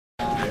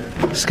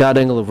Scott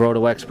Engel of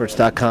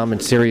RotoExperts.com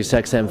and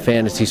SiriusXM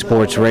Fantasy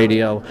Sports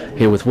Radio,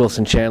 here with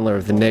Wilson Chandler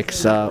of the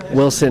Knicks.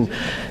 Wilson,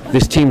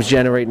 this team's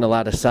generating a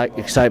lot of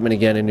excitement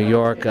again in New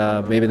York.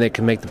 Maybe they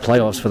can make the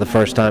playoffs for the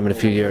first time in a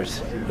few years.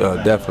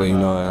 Definitely,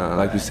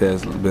 like you said,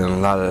 there's been a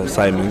lot of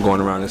excitement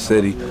going around the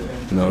city.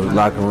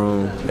 Locker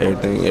room,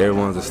 everything,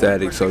 everyone's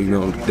ecstatic. So,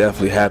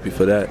 definitely happy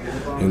for that.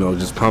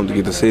 Just pumped to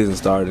get the season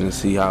started and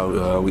see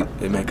how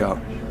they make out.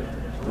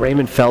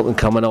 Raymond Felton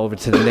coming over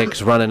to the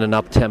Knicks, running an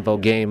up-tempo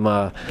game.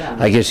 I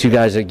guess you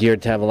guys are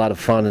geared to have a lot of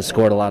fun and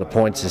scored a lot of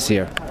points this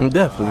year.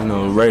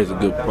 Definitely, Ray's a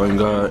good point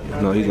guard.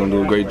 He's going to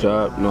do a great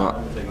job.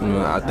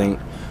 I think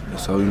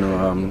so.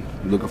 I'm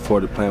looking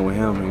forward to playing with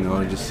him.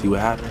 And just see what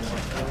happens.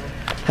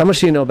 How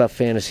much do you know about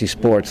fantasy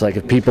sports? Like,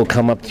 if people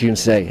come up to you and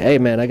say, "Hey,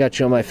 man, I got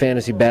you on my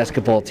fantasy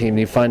basketball team,"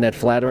 do you find that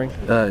flattering?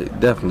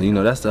 Definitely.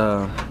 That's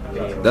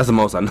the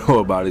most I know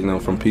about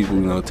it. From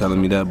people,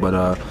 telling me that.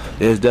 But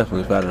it's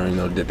definitely flattering.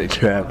 That they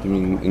draft.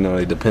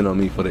 They depend on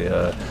me for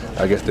the.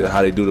 I guess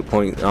how they do the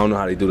points. I don't know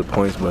how they do the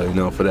points, but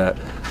for that.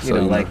 So,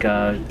 like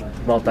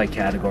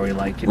multi-category,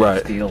 like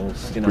steals,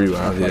 stuff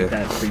like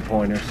that,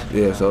 3-pointers.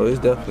 Yeah, so it's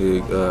definitely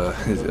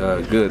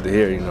it's good to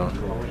hear.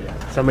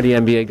 Some of the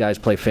NBA guys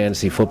play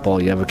fantasy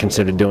football. You ever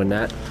considered doing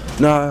that?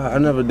 No, I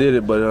never did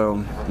it, but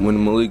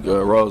when Malik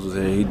Rose was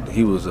here,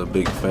 he was a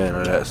big fan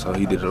of that, so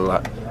he did it a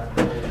lot.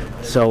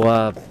 So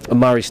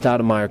Amari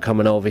Stoudemire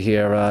coming over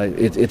here,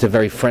 it's a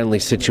very friendly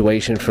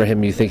situation for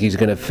him. You think he's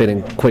going to fit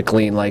in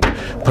quickly and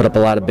put up a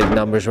lot of big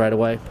numbers right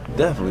away?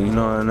 Definitely,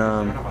 and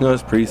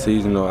it's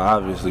preseason.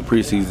 Obviously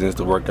preseason is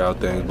the workout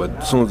thing, but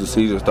as soon as the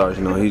season starts,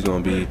 he's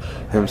going to be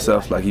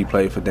himself like he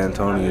played for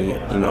D'Antoni,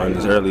 in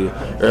his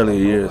earlier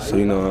years. So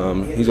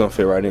he's going to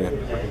fit right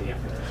in.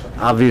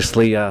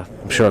 Obviously,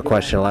 I'm sure a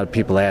question a lot of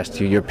people asked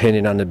you, your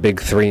opinion on the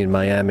Big Three in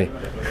Miami.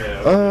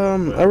 I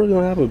really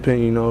don't have an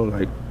opinion.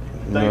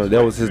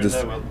 That was his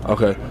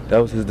that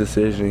was his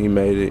decision. He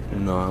made it.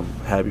 I'm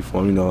happy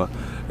for him.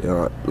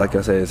 Like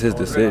I said, it's his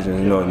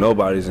decision.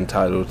 Nobody's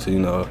entitled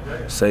to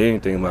say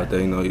anything about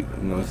that.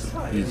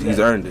 He's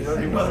earned it.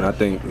 And I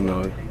think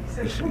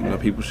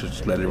people should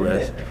just let it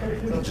rest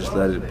and just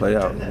let it play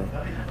out.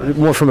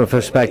 More from a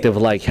perspective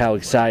of how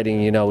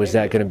exciting is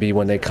that going to be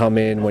when they come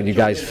in, when you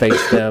guys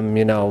face them?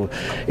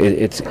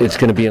 It's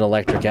going to be an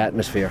electric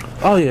atmosphere.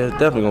 Oh yeah, it's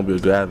definitely going to be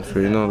a good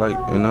atmosphere.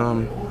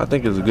 I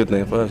think it's a good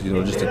thing for us.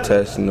 Just to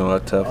test our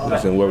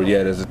toughness and where we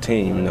at as a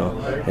team.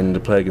 And to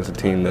play against a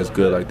team that's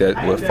good like that,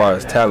 as far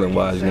as talent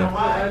wise.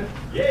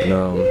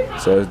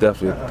 So it's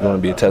definitely going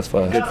to be a test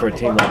for us. Good for a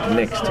team like the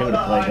Knicks too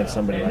to play against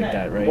somebody like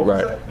that, right?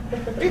 Right.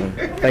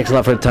 Thanks a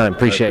lot for the time.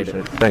 Appreciate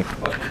it. Thank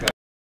you.